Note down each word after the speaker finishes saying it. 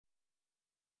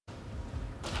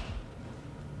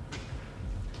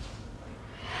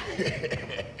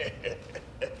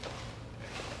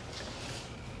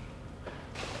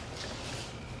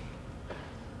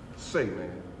Say,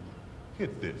 man,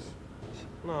 hit this.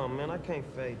 No, man, I can't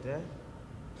fade that.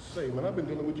 Say, man, I've been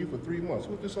dealing with you for 3 months.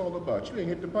 What's this all about? You ain't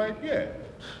hit the pipe yet.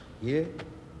 Yeah?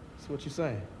 That's what you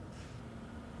saying.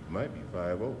 You might be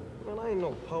 5-0. Man, I ain't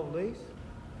no police.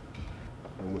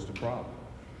 And what's the problem?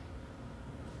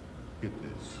 Hit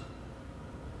this.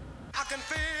 I can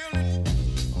feel it.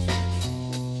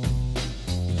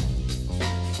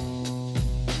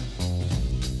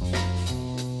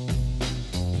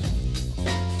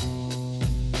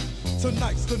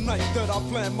 Tonight's the night that I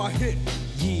plan my hit.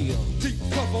 Yeah. Deep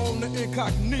cover on the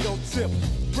incognito tip.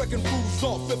 Breaking fools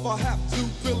off if I have to.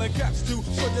 Filling gaps too.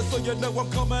 So you know I'm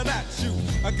coming at you.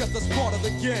 I guess that's part of the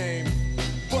game.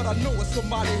 But I know it's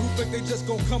somebody who think they just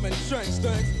gon' come and change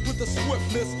things with the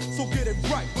swiftness. So get it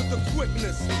right with the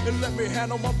quickness and let me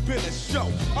handle my business. Yo,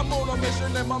 I'm on a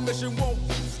mission and my mission won't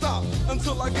stop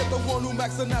until I get the one who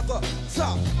maxing at the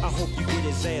top. I hope you get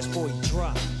his ass before he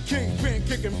drop. Kingpin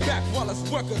kicking back while his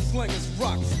record slinging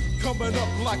rocks. Coming up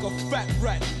like a fat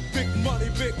rat. Big money,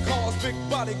 big cars, big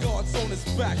bodyguards on his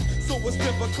back. So it's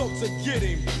difficult to get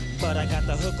him. But I got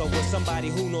the hookup with somebody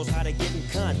who knows how to get in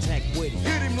contact with him.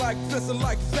 Hit him like this and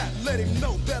like that. Let him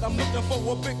know that I'm looking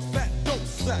for a big fat dope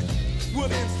sack. What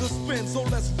ends the spin, so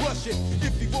let's rush it.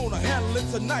 If you wanna handle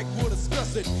it tonight, we'll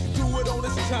discuss it. Do it on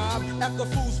his time, at the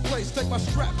fool's place. Take my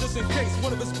strap just in case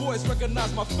one of his boys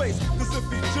recognize my face. Cause if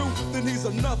he do, then he's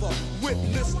another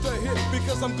witness to hit.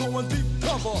 Because I'm going deep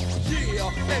cover,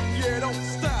 yeah, and yeah, don't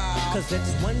stop. Cause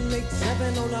it's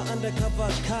 187 on an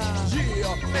undercover car.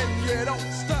 Yeah, and yeah,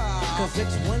 don't stop. Cause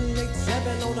it's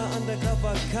 187 on an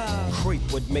undercover car.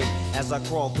 Creep with me as I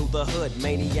crawl through the hood.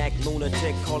 Maniac,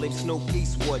 lunatic, call him Snoop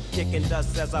Eastwood. Kicking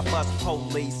dust as I bust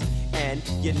police. And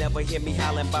you never hear me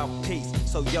hollering about peace.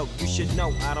 So yo, you should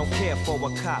know I don't care for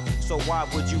a cop. So why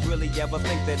would you really ever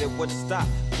think that it would stop?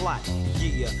 Plot,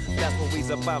 yeah, that's what we's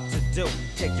about to do.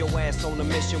 Take your ass on a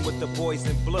mission with the boys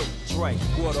in blue. Dre,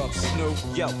 what up, Snoop?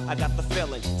 Yo, I got the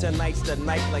feeling. Tonight's the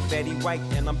night like Betty White,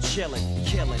 and I'm chilling,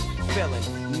 killing,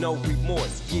 feeling, no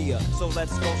remorse, yeah. So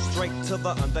let's go straight to the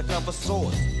undercover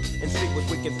source and see what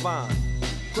we can find.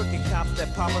 Crooked cops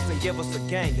that pop us and give us a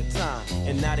gang of time.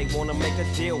 And now they wanna make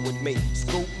a deal with me.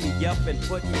 Scoop me up and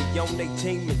put me on their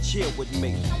team and chill with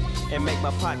me. And make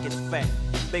my pockets fat.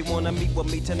 They wanna meet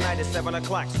with me tonight at 7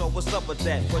 o'clock. So what's up with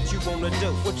that? What you wanna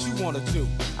do? What you wanna do?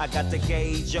 I got the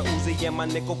gauge, your Uzi, and my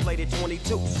nickel-plated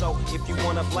 22. So if you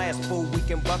wanna blast, fool, we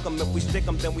can buck 'em. If we stick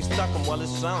 'em, then we stuck 'em while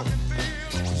it's on.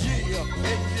 Yeah,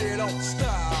 and yeah, don't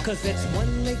stop. Cause it's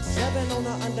 187 on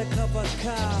an undercover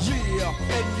car. Yeah,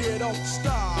 and yeah, don't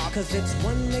stop. Cause it's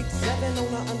 187 on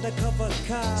an undercover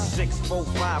car.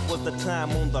 6:45 was the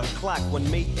time on the clock when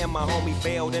me and my homie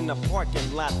bailed in the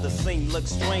parking lot. The scene looked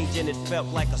strange and it felt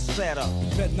like a setup.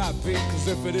 Bet not be, cause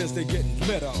if it is, they getting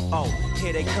lit up. Oh,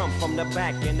 here they come from the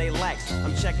back and they lax.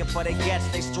 I'm checking for they gats,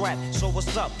 they strapped. So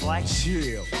what's up, like?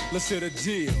 Chill, let's hit a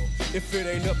deal. If it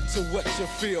ain't up to what you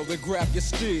feel, then grab your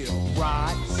steel.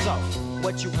 Right, so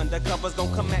what you undercovers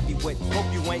gon' come at me with? Hope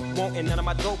you ain't wantin' none of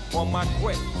my dope or my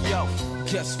grip. Yo,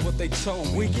 guess what they told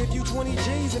me? We give you 20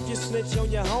 G's if you snitch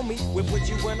on your homie. We'll put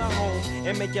you in a home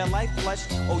and make your life flush.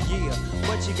 Oh yeah,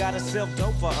 but you gotta sell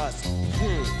dope for us.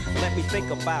 Let me think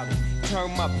about it.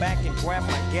 Turn my back and grab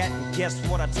my gat and guess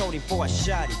what I told him before I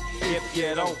shot him? If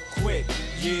you don't quit,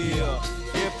 yeah.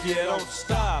 If you don't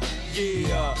stop,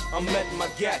 yeah, I'm letting my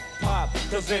gat pop.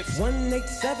 Cause it's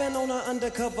 187 on an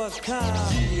undercover car.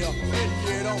 Yeah, and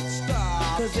you don't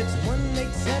stop. Cause it's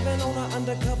 187 on an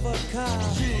undercover car.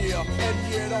 Yeah,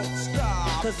 and you don't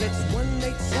stop. Cause it's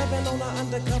 187 on an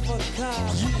undercover car.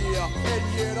 Yeah, and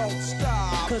you don't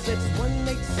stop. Cause it's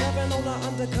 187 on an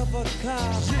undercover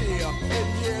car. Yeah,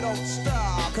 and you don't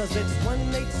stop. Cause it's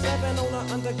 187 on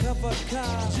an undercover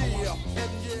car. Yeah,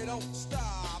 and you don't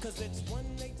stop. Cause it's